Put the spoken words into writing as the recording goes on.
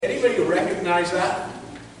recognize that?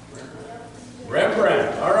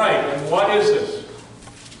 Rembrandt. All right, and what is this?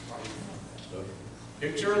 The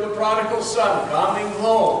picture of the prodigal son coming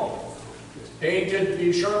home.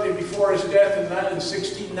 Painted shortly before his death in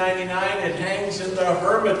 1699. It hangs in the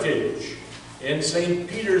Hermitage in St.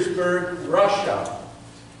 Petersburg, Russia.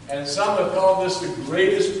 And some have called this the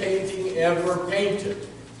greatest painting ever painted.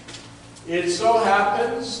 It so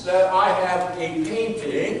happens that I have a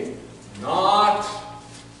painting, not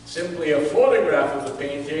simply a photograph of the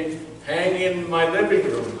painting, hanging in my living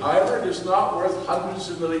room. However, it is not worth hundreds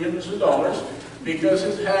of millions of dollars because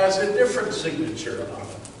it has a different signature on it.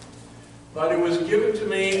 But it was given to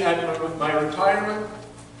me at my retirement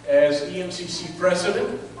as EMCC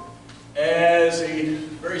president as a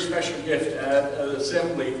very special gift at an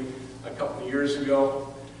assembly a couple of years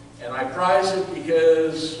ago. And I prize it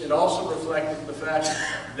because it also reflected the fact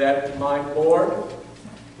that my board,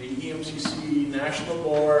 the EMCC National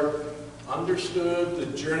Board, understood the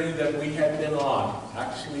journey that we had been on.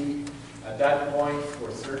 Actually, at that point, for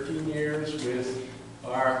 13 years with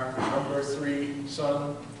our number 3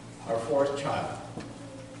 son, our 4th child.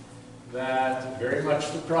 That very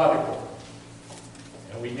much the prodigal.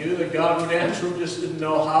 And we knew that God would answer, we just didn't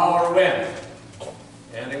know how or when.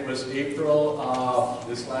 And it was April of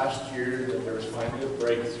this last year that there was finally a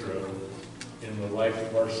breakthrough in the life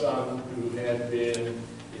of our son, who had been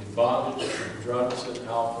in bondage from drugs and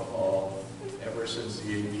alcohol ever since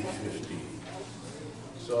the age of 15.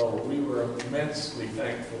 So we were immensely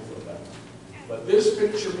thankful for that. But this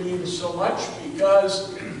picture means so much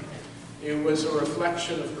because it was a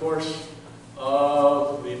reflection, of course,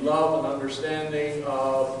 of the love and understanding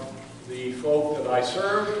of the folk that I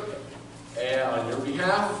served on your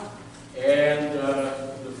behalf, and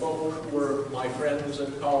the folk who were my friends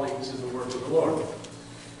and colleagues in the work of the Lord.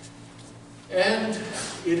 And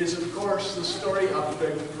it is, of course, the story of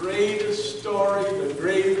the greatest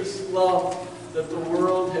love that the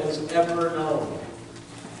world has ever known.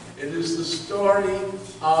 It is the story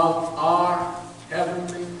of our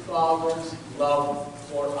Heavenly Father's love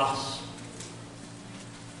for us.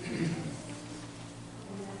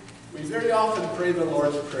 We very often pray the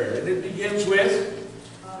Lord's Prayer, and it begins with,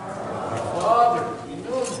 Our Father. We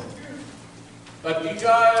know that. But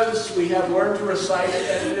because we have learned to recite it,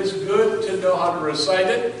 and it is good to know how to recite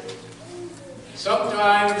it,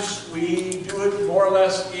 sometimes we do it more or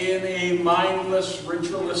less in a mindless,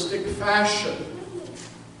 ritualistic fashion.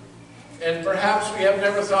 And perhaps we have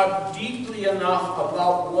never thought deeply enough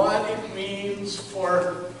about what it means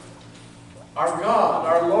for our God,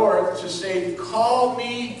 our Lord, to say, call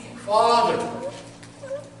me Father.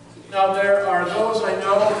 Now there are those I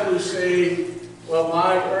know who say, well,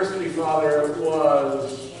 my earthly father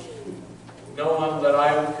was no one that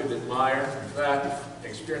I could admire. In fact,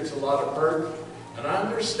 experienced a lot of hurt. And I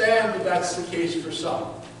understand that that's the case for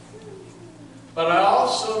some. But I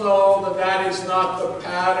also know that that is not the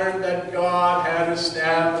pattern that God had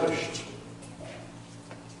established.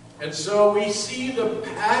 And so we see the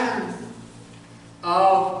pattern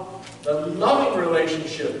of the loving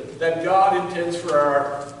relationship that God intends for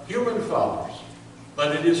our human fathers.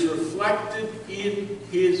 But it is reflected in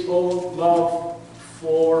His own love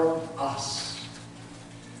for us.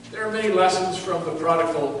 There are many lessons from the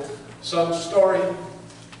prodigal son story,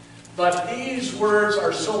 but these words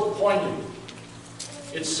are so poignant.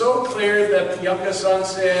 It's so clear that the youngest son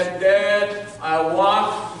said, Dad, I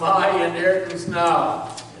want my inheritance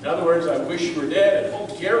now. In other words, I wish you were dead. I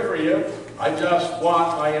don't care for you. I just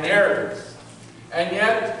want my inheritance. And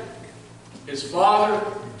yet, his father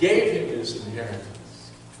gave him his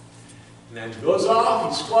inheritance. And then he goes off,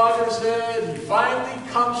 he squanders it, he finally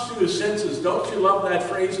comes to his senses. Don't you love that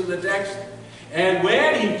phrase in the text? And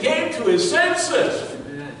when he came to his senses,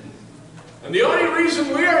 and the only reason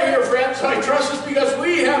we are here, friends, I trust, is because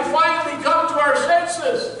we have finally come to our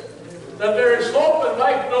senses that there is hope and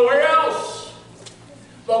life nowhere else.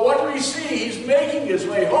 But what do we see? He's making his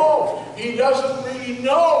way home. He doesn't really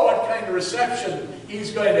know what kind of reception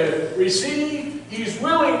he's going to receive. He's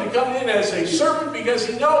willing to come in as a servant because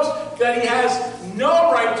he knows that he has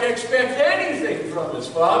no right to expect anything from his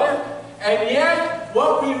father. And yet,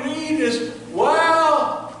 what we read is,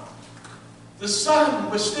 well, the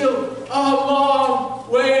son was still a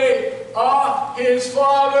long way off. His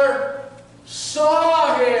father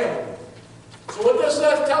saw him. So what does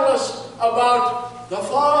that tell us about the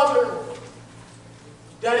father?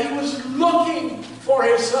 That he was looking for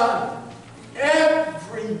his son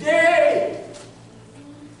every day.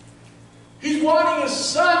 He's wanting his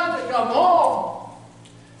son to come home.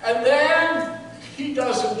 And then he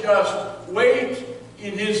doesn't just wait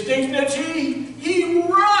in his dignity. He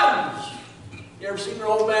runs You ever seen an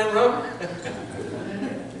old man run?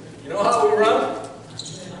 You know how we run?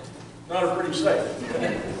 Not a pretty sight.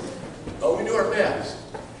 But we do our best.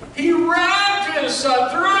 He ran to his son,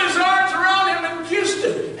 threw his arms around him, and kissed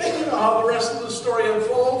him. And you know how the rest of the story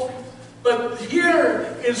unfolds. But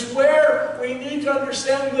here is where we need to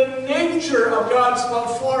understand the nature of God's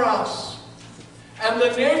love for us. And the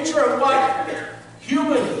nature of what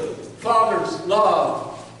human father's love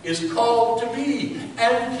is called to be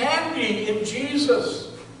and can be in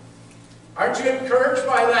Jesus. Aren't you encouraged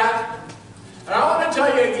by that? And I want to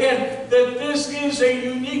tell you again that this is a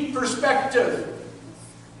unique perspective,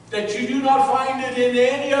 that you do not find it in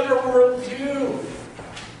any other worldview.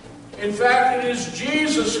 In fact, it is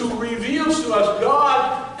Jesus who reveals to us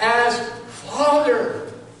God as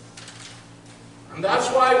Father. And that's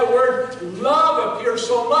why the word love appears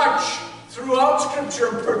so much throughout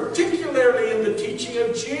Scripture, particularly in the teaching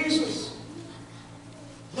of Jesus.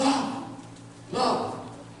 Love. Love.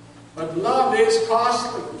 But love is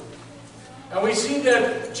costly. And we see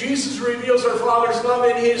that Jesus reveals our Father's love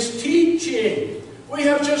in His teaching. We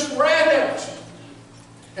have just read it.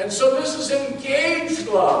 And so this is engaged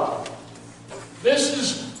love. This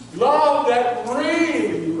is love that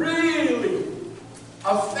really, really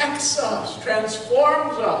affects us,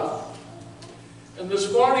 transforms us. And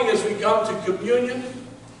this morning as we come to communion,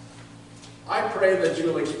 I pray that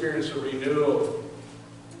you'll experience a renewal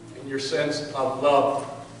in your sense of love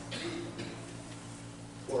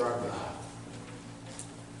for our God.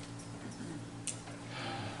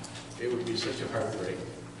 It would be such a heartbreak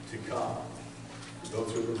to come, to go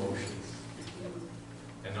through the motions,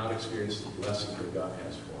 and not experience the blessing that God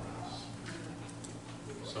has for us.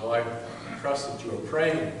 So I trust that you are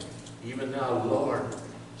praying, even now, Lord,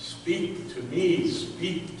 speak to me,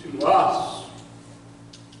 speak to us,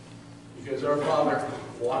 because our Father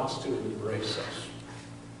wants to embrace us.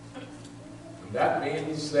 And that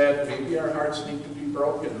means that maybe our hearts need to be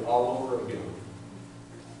broken all over again.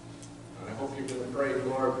 And I hope you're going to pray,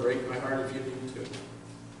 Lord, break my heart if you need to.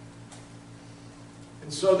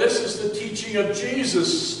 And so this is the teaching of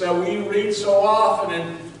Jesus that we read so often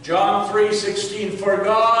in John 3:16. For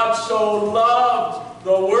God so loved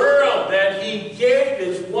the world that He gave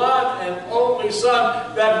His one and only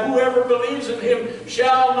Son, that whoever believes in Him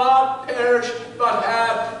shall not perish, but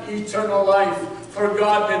have eternal life. For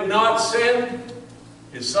God did not send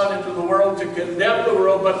His Son into the world to condemn the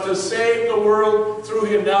world, but to save the world through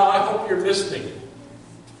Him. Now, I hope you're listening.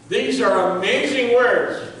 These are amazing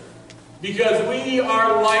words, because we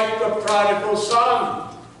are like the prodigal son.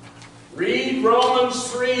 Read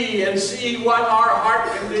Romans 3 and see what our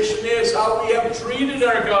heart condition is, how we have treated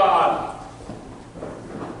our God.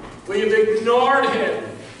 We've ignored Him.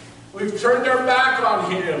 We've turned our back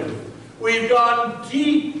on Him. We've gone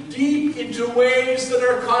deep, deep into ways that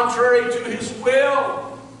are contrary to His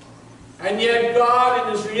will. And yet God,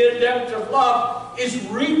 in His redemptive love, is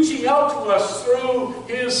reaching out to us through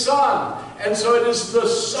His Son. And so it is the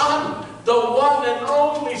Son, the one and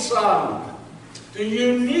only Son, the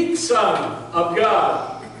unique Son of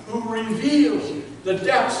God, who reveals the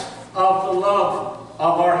depths of the love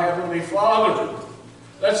of our Heavenly Father.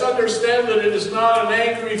 Let's understand that it is not an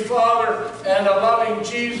angry Father and a loving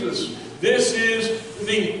Jesus. This is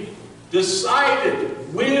the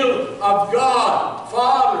decided will of God,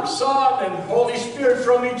 Father, Son, and Holy Spirit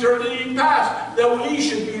from eternity past, that we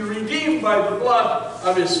should be redeemed by the blood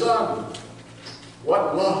of His Son.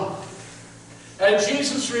 What love! And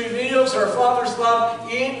Jesus reveals our Father's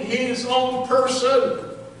love in His own person.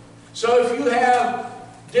 So if you have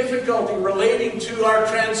difficulty relating to our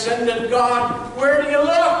transcendent God, where do you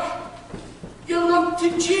look? You look to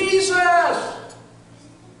Jesus.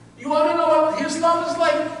 You want to know what His love is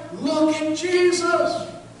like? Look at Jesus.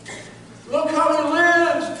 Look how He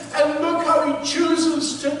lives, and look how He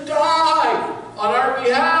chooses to die on our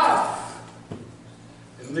behalf.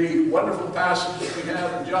 In the wonderful passage that we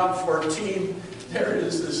have in John 14, there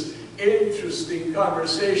is this interesting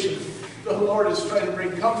conversation. The Lord is trying to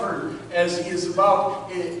bring comfort as He is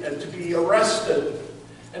about to be arrested.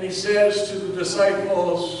 And He says to the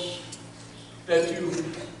disciples that you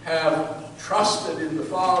have trusted in the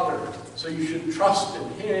Father, so you should trust in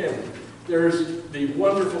Him. There's the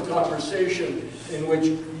wonderful conversation in which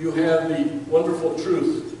you have the wonderful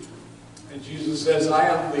truth. And Jesus says, I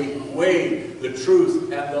am the way, the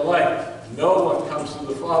truth, and the life. No one comes to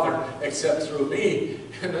the Father except through me.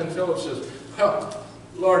 And then Philip says, well,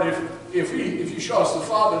 Lord, if you show us the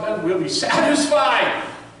Father, then we'll be satisfied.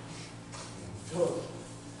 Philip,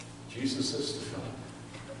 Jesus says to Philip,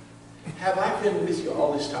 have I been with you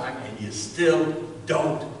all this time and you still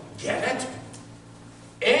don't get it?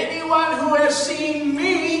 Anyone who has seen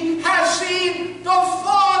me has seen the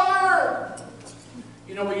Father.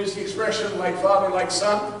 You know, we use the expression like father, like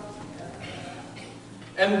son.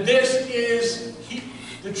 And this is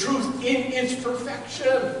the truth in its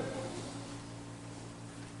perfection.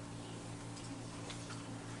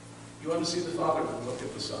 You want to see the Father? Look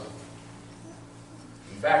at the Son.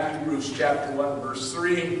 In fact, Hebrews chapter 1, verse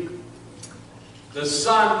 3, the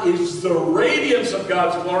Son is the radiance of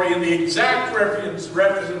God's glory and the exact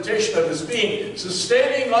representation of His being,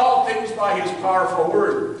 sustaining all things by His powerful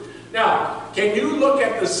word. Now, can you look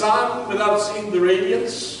at the Son without seeing the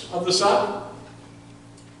radiance of the Son?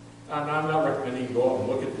 And I'm not recommending you go and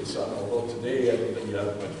look at the Son, although today I don't think you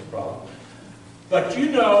have much of a problem. But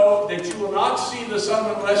you know that you will not see the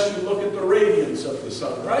Son unless you look at the radiance of the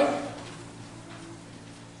Son, right?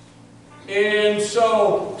 And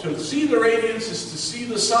so, to see the radiance is to see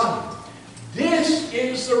the Son. This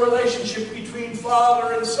is the relationship between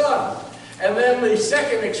Father and Son. And then the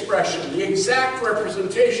second expression, the exact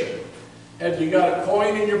representation. Have you got a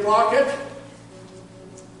coin in your pocket?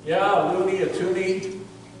 Yeah, a loony, a toonie,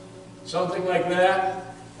 something like that.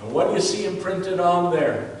 And what do you see imprinted on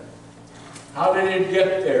there? How did it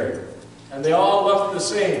get there? And they all look the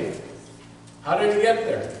same. How did it get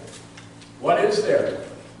there? What is there?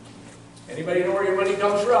 Anybody know where your money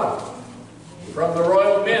comes from? From the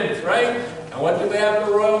Royal Mint, right? And what do they have in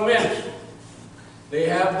the Royal Mint? They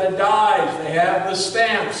have the dies, they have the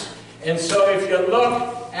stamps. And so if you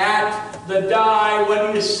look at the die, what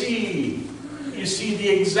do you see? You see the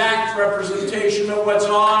exact representation of what's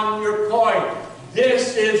on your coin.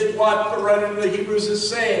 This is what the writer of the Hebrews is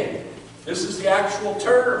saying. This is the actual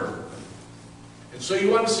term. And so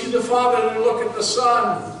you want to see the Father and look at the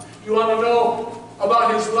Son. You want to know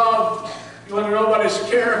about His love. You want to know about His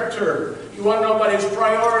character. You want to know about His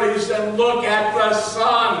priorities, and look at the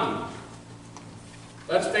Son.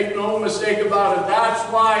 Let's make no mistake about it. That's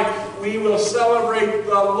why we will celebrate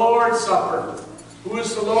the Lord's Supper. Who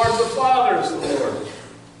is the Lord? The Father is the Lord.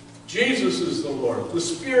 Jesus is the Lord. The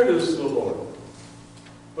Spirit is the Lord.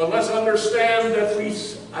 But let's understand that we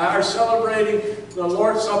are celebrating the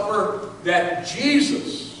Lord's Supper that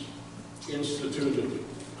Jesus instituted.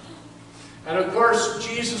 And of course,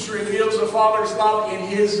 Jesus reveals the Father's love in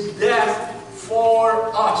His death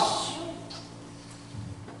for us.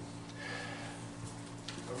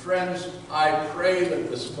 Friends, I pray that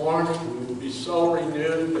this morning we will be so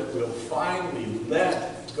renewed that we'll finally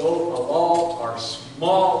let go of all our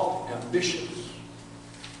small ambitions,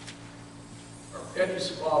 our petty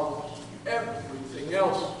squabbles, everything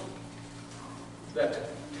else that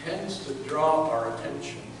tends to draw our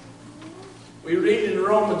attention. We read in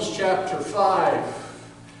Romans chapter 5,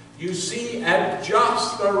 you see, at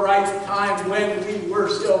just the right time when we were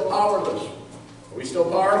still powerless. Are we still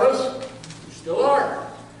powerless? We still are.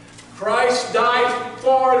 Christ died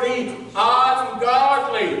for the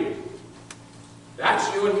ungodly.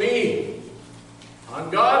 That's you and me.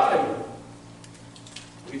 Ungodly.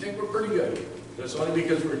 We think we're pretty good. That's only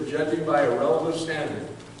because we're judging by a relative standard.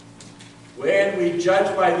 When we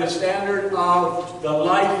judge by the standard of the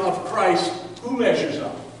life of Christ, who measures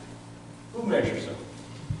up? Who measures up?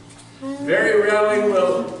 Very rarely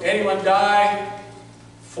will anyone die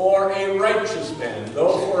for a righteous man,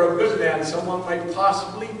 though for a good man someone might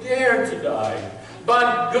possibly dare to die.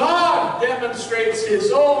 But God demonstrates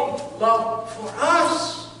His own love for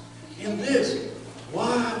us in this.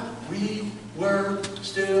 While we were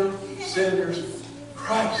still sinners,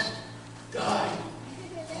 Christ died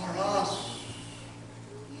for us.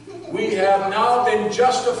 We have now been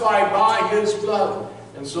justified by His blood.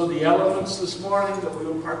 And so the elements this morning that we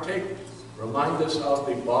will partake remind us of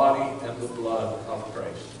the body and the blood of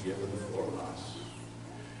Christ given for us.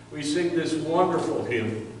 We sing this wonderful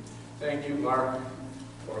hymn. Thank you, Mark,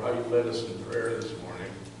 for how you led us in prayer this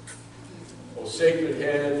morning. O sacred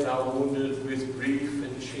head, thou wounded with grief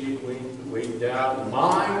and shame weighed down,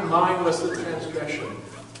 mine was the transgression,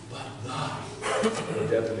 but thine the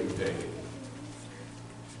deadly pain.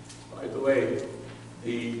 By the way,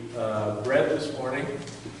 the bread this morning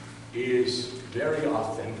is very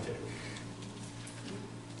authentic.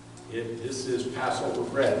 This is Passover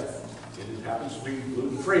bread. It happens to be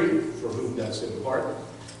gluten-free, for whom that's important.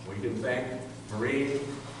 We can thank Maureen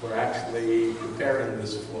for actually preparing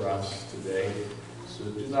this for us today. So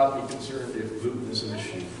do not be concerned if gluten is an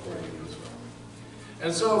issue for you as well.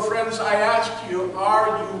 And so, friends, I ask you,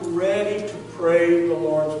 are you ready to pray the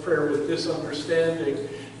Lord's Prayer with this understanding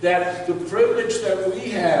that the privilege that we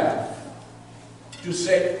have to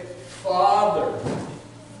say, Father,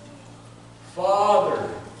 Father,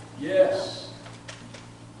 yes,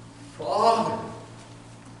 Father,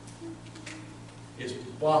 is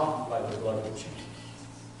bought by the blood of Jesus.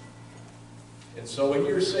 And so when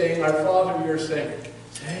you're saying, our Father, you're saying,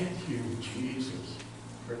 thank you, Jesus,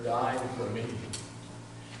 for dying for me.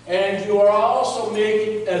 And you are also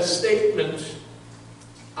making a statement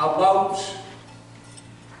about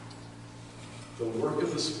the work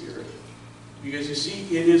of the Spirit. Because you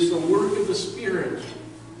see, it is the work of the Spirit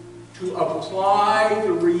to apply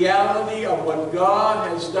the reality of what God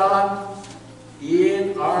has done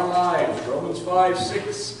in our lives. Romans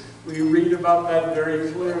 5:6, we read about that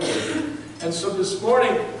very clearly. And so this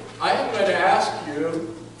morning, I am going to ask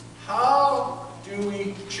you, how do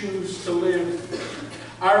we choose to live?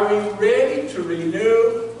 Are we ready to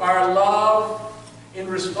renew our love in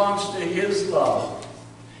response to His love?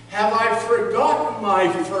 Have I forgotten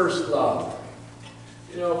my first love?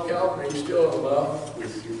 You know, Calvin, are you still in love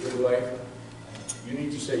with your good wife? You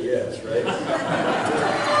need to say yes, right?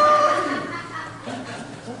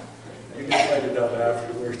 You can fight it up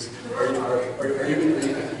afterwards. Or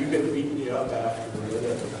you can beat me up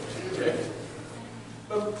afterwards. Okay?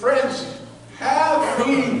 But friends, have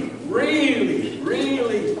we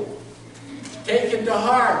really taken to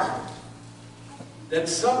heart that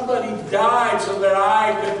somebody died so that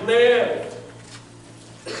I could live?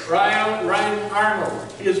 Ryan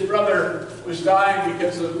Arnold, his brother, was dying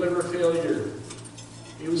because of liver failure.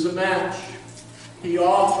 He was a match. He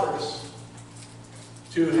offers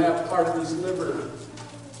to have part of his liver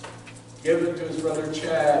given to his brother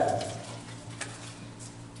Chad.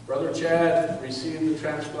 Brother Chad received the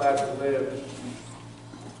transplant and lived.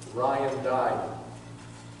 Ryan died.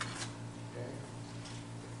 Okay.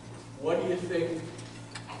 What do you think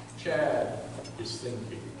Chad is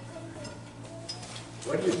thinking?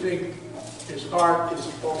 What do you think his heart is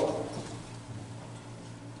full of?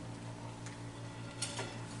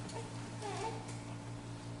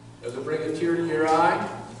 Does it bring a tear to your eye?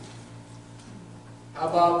 How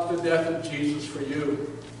about the death of Jesus for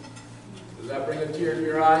you? Does that bring a tear to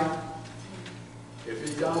your eye? If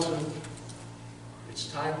it doesn't,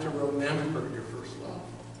 it's time to remember your first love.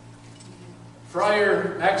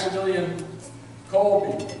 Friar Maximilian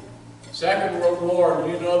Kolbe, Second World War,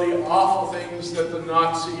 you know the awful things that the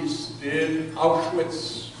Nazis did.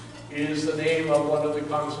 Auschwitz is the name of one of the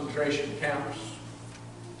concentration camps.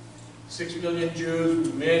 6 million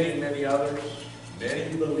Jews, many others,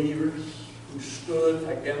 many believers who stood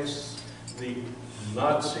against the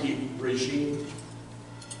Nazi regime.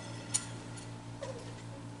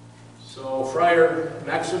 So Friar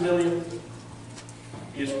Maximilian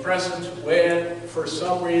is present when, for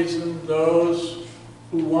some reason, those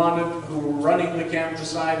who were running the camp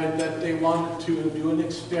decided that they wanted to do an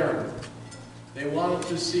experiment. They wanted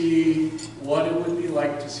to see what it would be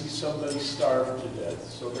like to see somebody starve to death.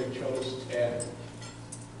 So they chose 10.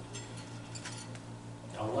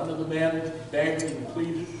 Now one of the men begged and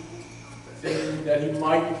pleaded, thinking that he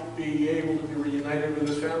might be able to be reunited with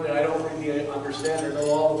his family. I don't really understand or know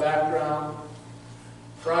all the background.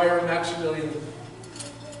 Friar Maximilian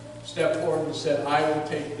stepped forward and said, I will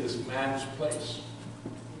take this man's place.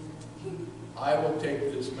 I will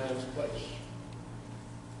take this man's place.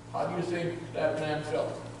 How do you think that man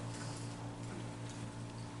felt?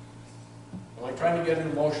 Am I trying to get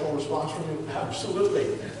an emotional response from you? Absolutely.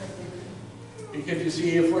 Because you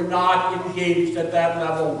see, if we're not engaged at that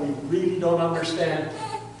level, we really don't understand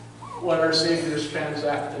what our Savior's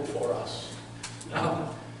transacted for us.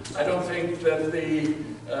 Now, I don't think that the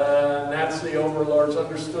Nazi overlords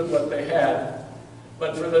understood what they had.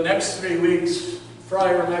 But for the next 3 weeks,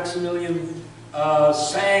 Friar Maximilian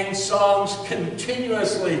sang songs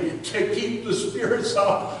continuously to keep the spirits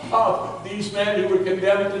of these men who were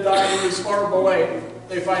condemned to die in this horrible way.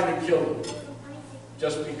 They finally killed him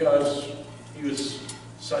just because he was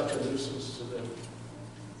such a nuisance to them.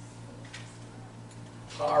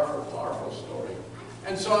 Powerful, powerful story.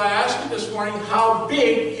 And so I ask you this morning, how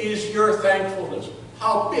big is your thankfulness?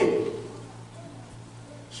 How big?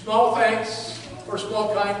 Small thanks for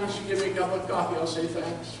small kindness. You give me a cup of coffee, I'll say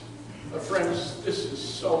thanks. But friends, this is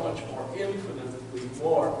so much more, infinitely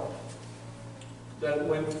more than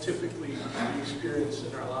when typically we experience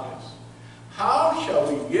in our lives. How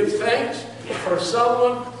shall we give thanks for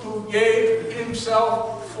someone who gave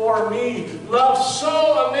himself for me? Love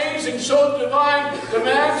so amazing, so divine,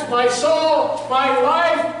 demands my soul, my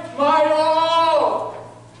life, my all.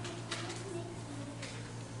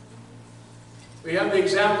 We have the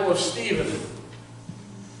example of Stephen.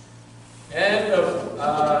 End of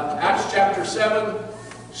Acts chapter 7.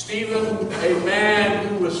 Stephen, a man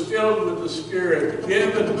who was filled with the Spirit,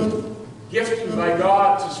 gifted by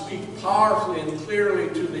God to speak powerfully and clearly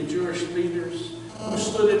to the Jewish leaders, who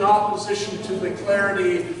stood in opposition to the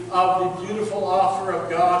clarity of the beautiful offer of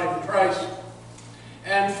God in Christ.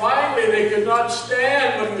 And finally, they could not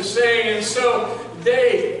stand what he was saying, and so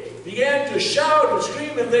they began to shout and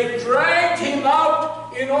scream, and they dragged him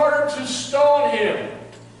out in order to stone him.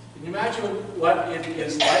 Can you imagine what it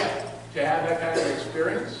is like to have that kind of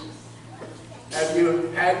experience? Have you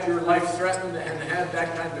had your life threatened and had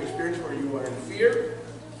that kind of experience where you are in fear?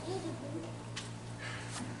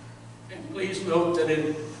 And please note that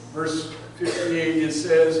in verse 58 it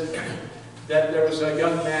says that there was a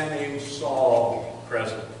young man named Saul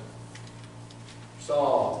present.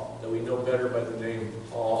 Saul, that we know better by the name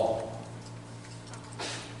Paul.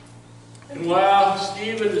 And while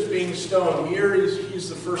Stephen is being stoned, here he's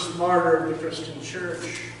the first martyr of the Christian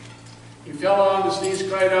church. He fell on his knees,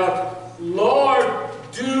 cried out, "Lord,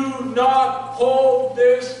 do not hold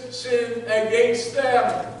this sin against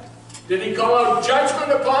them." Did he call out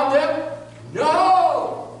judgment upon them?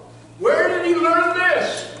 No! Where did he learn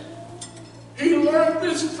this? He learned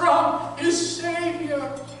this from his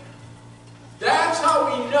Savior. That's how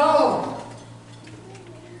we know.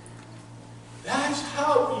 That's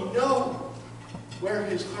how we know where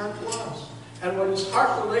his heart was and what his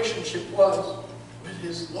heart relationship was with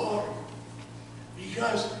his Lord.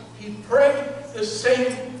 Because he prayed the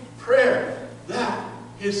same prayer that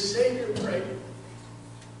his Savior prayed.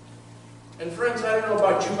 And friends, I don't know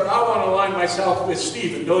about you, but I want to align myself with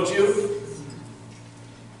Stephen, don't you?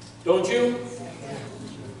 Don't you?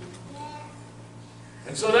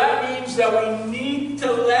 And so that means that we need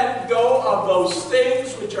to let go of those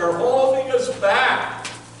things which are holding us back.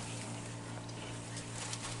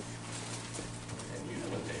 And you know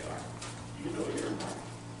what they are. You know your heart.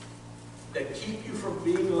 That keep you from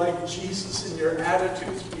being like Jesus in your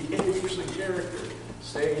attitudes, behaviors, and character.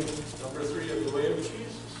 Saying number 3 of the way of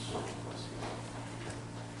Jesus.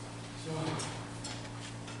 So,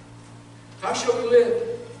 how shall we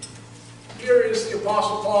live? Here is the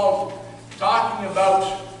Apostle Paul talking about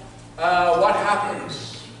what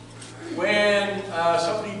happens when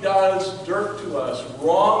somebody does dirt to us,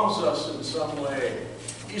 wrongs us in some way.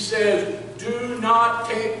 He says, "Do not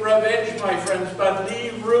take revenge, my friends, but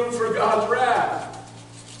leave room for God's wrath."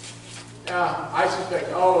 Now, I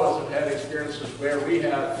suspect all of us have had experiences where we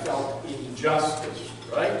have felt injustice,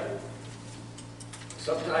 right?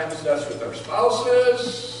 Sometimes that's with our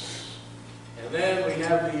spouses. And then we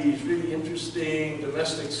have these really interesting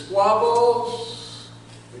domestic squabbles,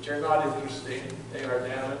 which are not interesting. They are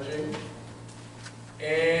damaging.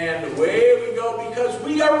 And away we go because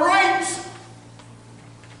we are right.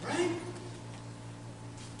 Right?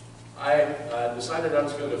 I decided I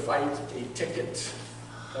was going to fight a ticket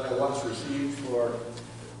that I once received for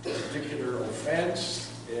a particular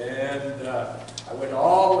offense. And I went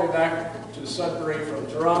all the way back to Sudbury from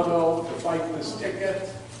Toronto to fight this ticket.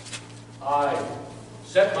 I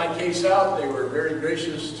set my case out. They were very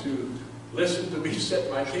gracious to listen to me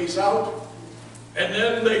set my case out. And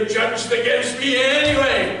then they judged against me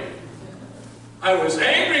anyway. I was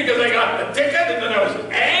angry because I got the ticket, and then I was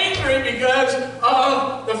angry because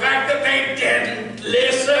of the fact that they didn't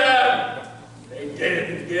listen. They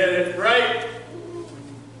didn't get it right.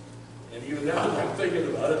 And even now I'm thinking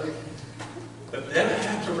about it. But then I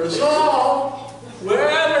have to resolve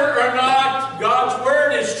whether or not God's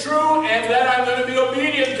word is true and that I'm going to be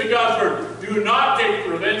obedient to God's word. Do not take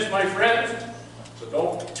revenge, my friends. So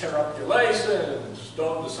don't tear up your license.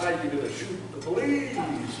 Don't decide you're going to shoot the police.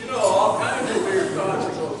 You know, all kinds of weird thoughts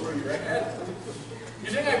that go through your head.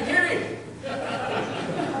 You think I'm kidding?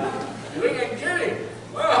 You think I'm kidding?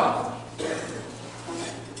 Well,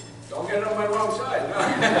 don't get on my wrong side. No.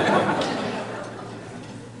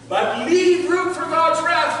 But leave room for God's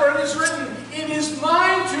wrath, for it is written, "It is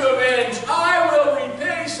mine to avenge, I will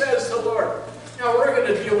repay, says the Lord." Now we're going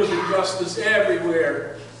to deal with injustice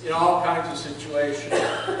everywhere, in all kinds of situations.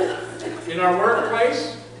 In our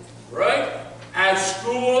workplace, right? At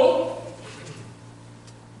school,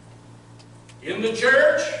 in the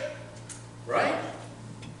church, right?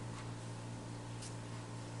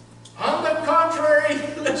 On the contrary,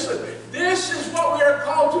 listen, this is what we are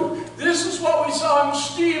called to. This is what we saw in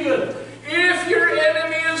Stephen. If your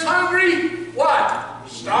enemy is hungry, what?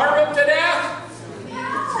 Starve him to death?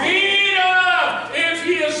 Feed him! If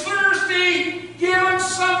he is thirsty, give him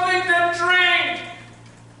something to drink.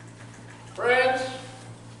 Friends,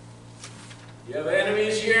 you have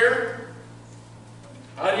enemies here?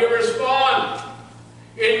 How do you respond?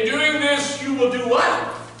 In doing this, you will do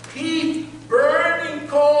what? Heap burning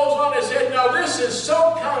coals on his head. Now this is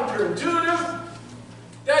so counterintuitive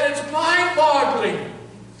that it's mind-boggling.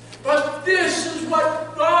 But this is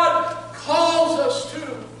what God calls us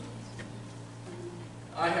to.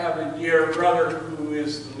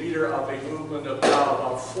 is the leader of a movement of now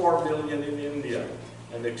about 4 million in India.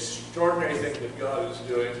 An extraordinary thing that God is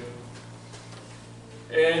doing.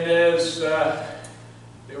 And as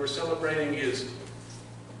they were celebrating his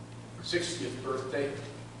 60th birthday,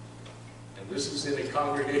 and this is in a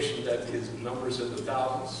congregation that is numbers in the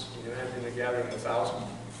thousands. You imagine a gathering of 1,000.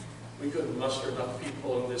 We couldn't muster enough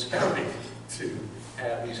people in this county to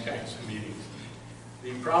have these kinds of meetings.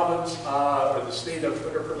 The province, or the state of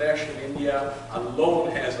Uttar Pradesh in India alone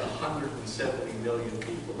has 170 million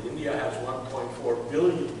people. India has 1.4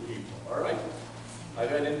 billion people, all right? I've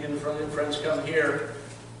had Indian friends come here,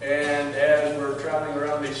 and as we're traveling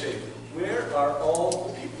around, they say, "Where are all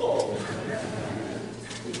the people?"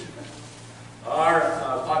 Our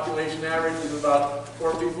population average is about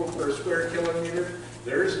 4 people per square kilometer.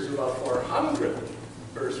 Theirs is about 400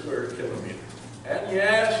 per square kilometer. And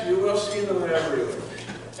yes, you will see them everywhere.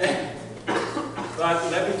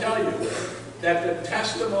 But let me tell you that the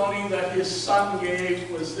testimony that his son gave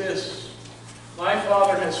was this. My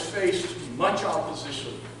father has faced much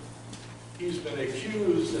opposition. He's been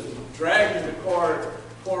accused and dragged into court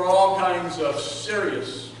for all kinds of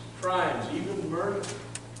serious crimes, even murder,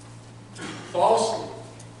 falsely.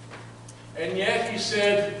 And yet he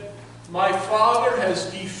said, my father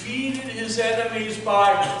has defeated his enemies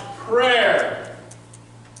by prayer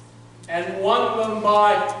and won them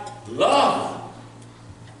by love.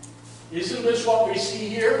 Isn't this what we see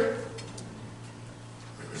here?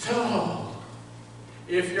 So,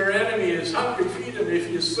 if your enemy is hungry, feed him. If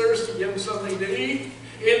he is thirsty, give him something to eat.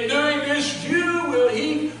 In doing this, you will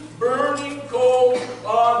heap burning coal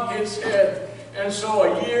on his head. And so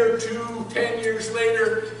a year, 2, 10 years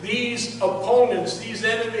later, these opponents, these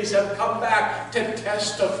enemies have come back to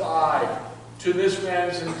testify to this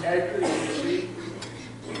man's integrity, you see.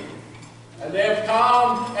 And they have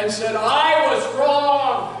come and said, I was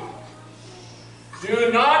wrong.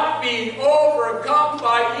 Do not be overcome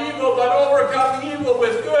by evil, but overcome evil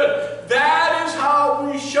with good. That is how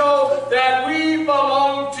we show that we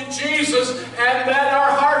belong to Jesus and that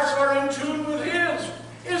our hearts are in tune with His.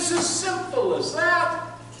 It's as simple as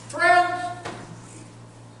that. Friends,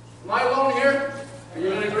 am I alone here? Are you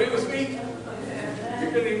going to agree with me?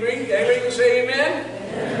 You're going to agree? Everybody can say amen?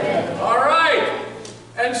 Amen. All right.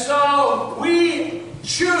 And so we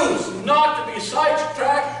choose not to be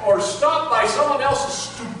sidetracked or stopped by someone else's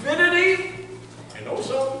stupidity, I know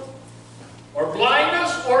some, or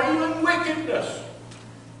blindness, or even wickedness.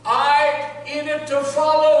 I'm in it to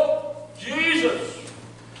follow Jesus.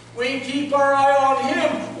 We keep our eye on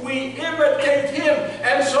Him. We imitate Him.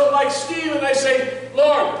 And so like Stephen, I say,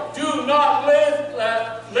 Lord, do not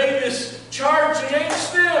lay this charge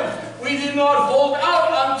against them. We do not hold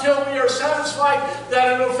out until we are satisfied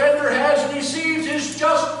that an offender has received his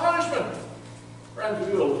just punishment. Friends,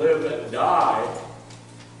 we will live and die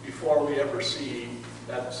before we ever see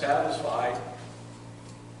that satisfied.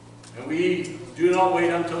 And we do not wait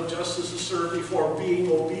until justice is served before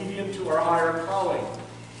being obedient to our higher calling.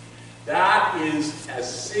 That is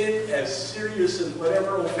as serious as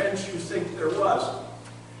whatever offense you think there was.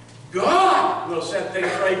 God will set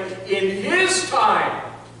things right in His time.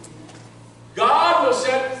 God will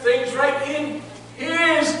set things right in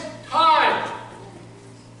His time.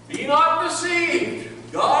 Be not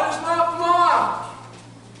deceived. God is not mocked.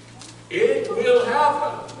 It will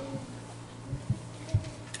happen.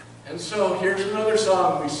 And so here's another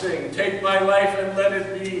song we sing. Take my life and let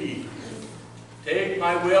it be. Take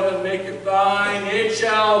my will and make it thine. It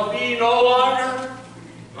shall be no longer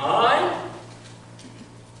mine.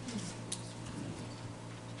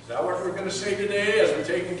 Is that what we're going to say today as we're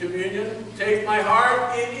taking communion? Take my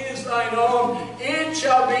heart, it is thine own. It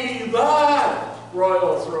shall be thy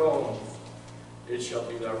royal throne. It shall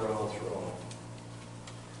be thy royal throne.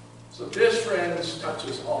 So this, friends,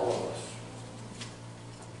 touches all of us.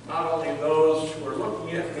 Not only those who are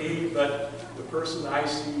looking at me, but the person I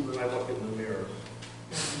see when I look in the mirror.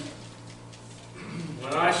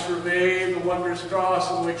 When I survey the wondrous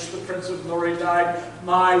cross on which the Prince of Glory died,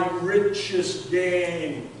 my richest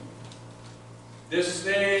gain, this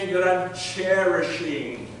thing that I'm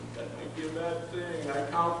cherishing, that might be a bad thing,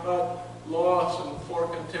 I count but loss and for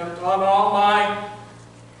contempt on all my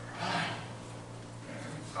pride.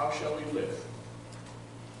 How shall we live?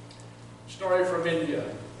 Story from India.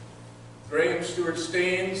 Graham Stuart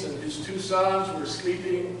Staines and his 2 sons were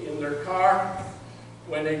sleeping in their car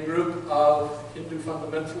when a group of Hindu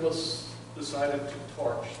fundamentalists decided to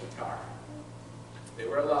torch the car. They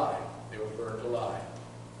were alive. They were burned alive.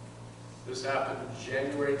 This happened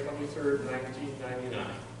January 23rd, 1999.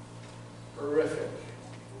 Horrific.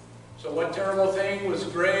 So what terrible thing was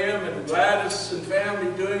Graham and Gladys and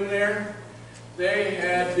family doing there? They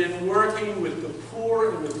had been working with the poor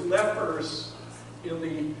and with lepers in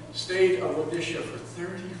the state of Odisha for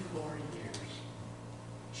 34 years,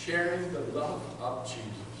 sharing the love of Jesus.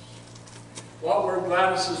 What were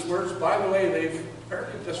Gladys's words? By the way, they've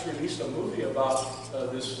apparently just released a movie about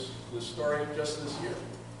this story just this year.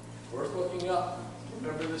 Worth looking up.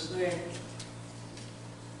 Remember this name?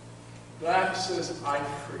 Gladys says, I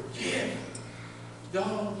forgive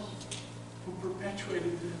those who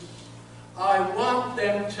perpetuated this. I want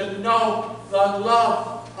them to know the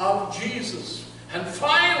love of Jesus. And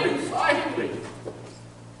finally,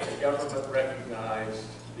 the government recognized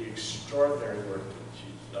the extraordinary work that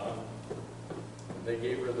she's done. And they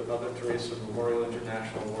gave her the Mother Teresa Memorial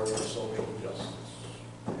International Award for Social Justice.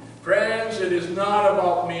 Friends, it is not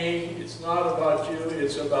about me, it's not about you,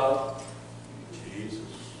 it's about Jesus.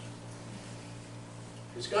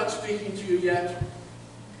 Is God speaking to you yet?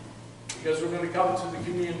 Because we're going to come to the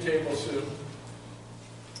communion table soon.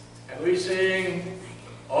 And we sing,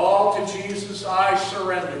 all to Jesus I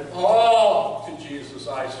surrender. All to Jesus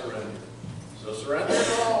I surrender. So surrender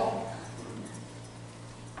it all.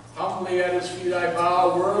 Humbly at his feet I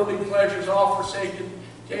bow. Worldly pleasures all forsaken.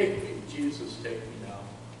 Take me, Jesus, take me now.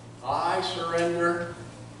 I surrender.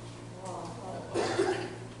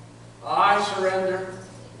 I surrender.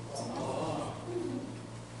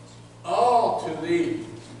 All to thee,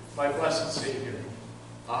 my blessed Savior.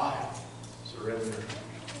 I surrender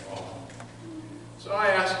all. So I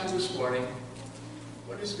ask you this morning,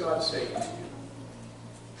 what is God saying to you?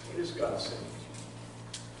 What is God saying to you?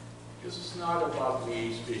 Because it's not about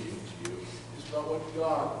me speaking to you. It's about what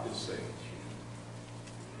God is saying to you.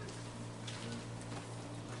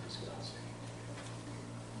 What is God saying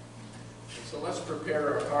to you? And so let's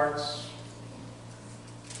prepare our hearts.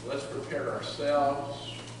 Let's prepare ourselves.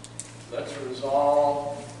 Let's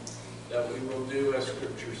resolve that we will do as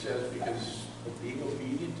Scripture says, because being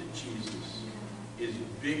obedient to Jesus is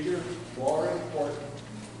bigger, more important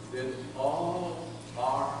than all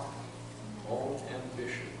our own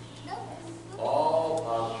ambitions, all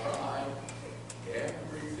our pride,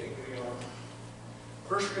 everything we are.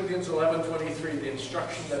 1 Corinthians 11:23, the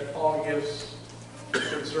instruction that Paul gives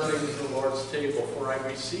concerning the Lord's table. For I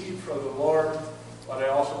received from the Lord what I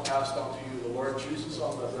also passed on to you. The Lord Jesus,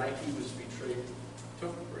 on the night he was betrayed,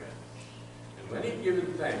 took bread. And when he had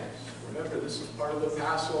given thanks, remember this is part of the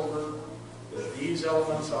Passover, that these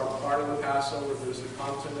elements are part of the Passover. There's a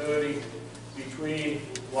continuity between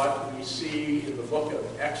what we see in the book of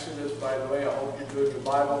Exodus. By the way, I hope you're doing your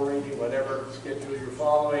Bible reading, whatever schedule you're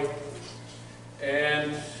following,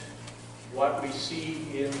 and what we see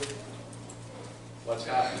in what's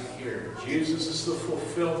happening here. Jesus is the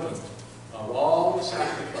fulfillment of all the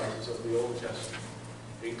sacrifices of the Old Testament,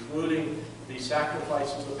 including the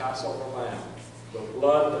sacrifice of the Passover lamb, the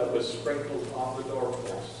blood that was sprinkled on the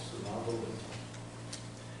doorposts and on the lintel.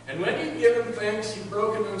 And when he'd given thanks, he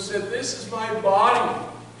broke it and said, this is my body,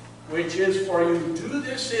 which is for you. Do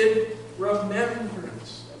this in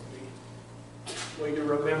remembrance of me. Will you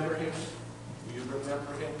remember him? Will you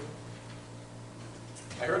remember him?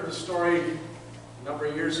 I heard the story a number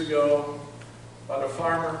of years ago about a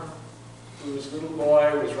farmer whose little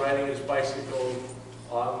boy was riding his bicycle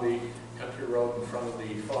on the country road in front of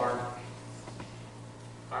the farm.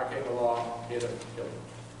 Car came along, hit him, killed him.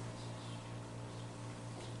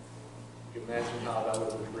 You can imagine how that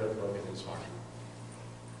would have really broken his heart.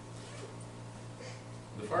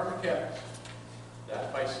 The farmer kept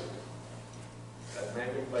that bicycle, that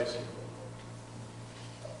manual bicycle,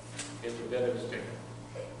 in the bed of his pickup.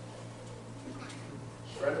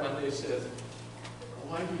 Fred one day said,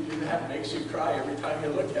 why do you do that? It makes you cry every time you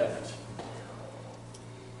look at it.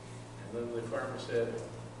 And then the farmer said,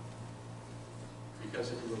 because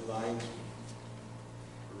it reminds me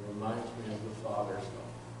of the Father's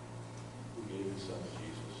love, who gave his Son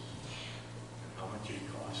Jesus, and how much it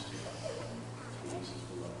cost him to lose his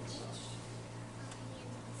beloved Son.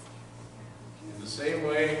 In the same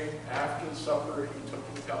way, after the supper, he took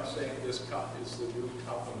the cup, saying, this cup is the new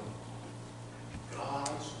covenant.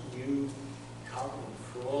 God's new covenant,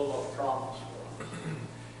 full of promise for us,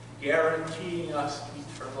 guaranteeing us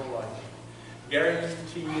eternal life,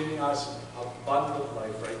 guaranteeing us abundant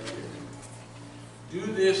life right here. Do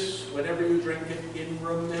this whenever you drink it in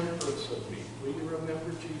remembrance of me. Will you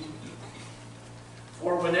remember Jesus?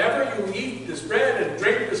 For whenever you eat this bread and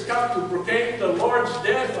drink this cup, you proclaim the Lord's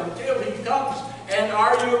death until he comes. And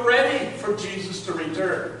are you ready for Jesus to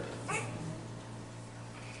return?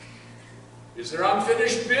 Is there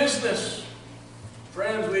unfinished business?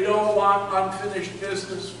 Friends, we don't want unfinished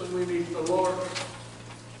business when we meet the Lord.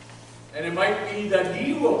 And it might be that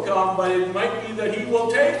he will come, but it might be that he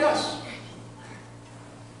will take us.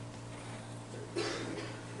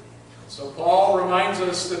 So Paul reminds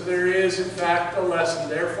us that there is, in fact, a lesson.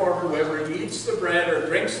 Therefore, whoever eats the bread or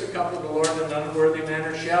drinks the cup of the Lord in an unworthy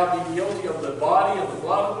manner shall be guilty of the body and the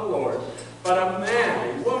blood of the Lord. But a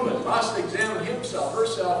man, a woman, must examine himself,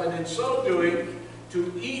 herself, and in so doing,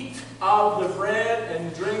 to eat of the bread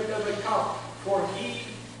and drink of the cup. For he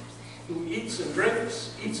who eats and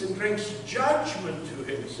drinks judgment to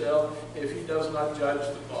himself if he does not judge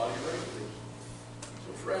the body rightly.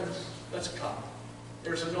 So friends, let's come.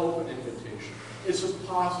 There's an open invitation. It's a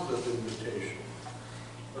positive invitation.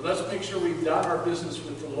 But let's make sure we've done our business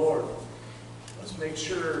with the Lord. Let's make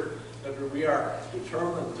sure that we are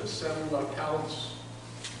determined to settle accounts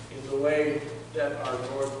in the way that our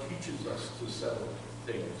Lord teaches us to settle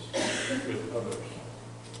things with others.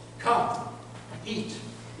 Come, eat,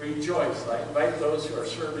 rejoice. I invite those who are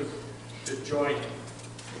serving to join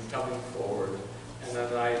in coming forward. And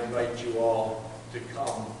then I invite you all to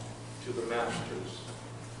come to the Masters,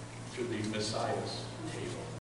 to the Messiah's table.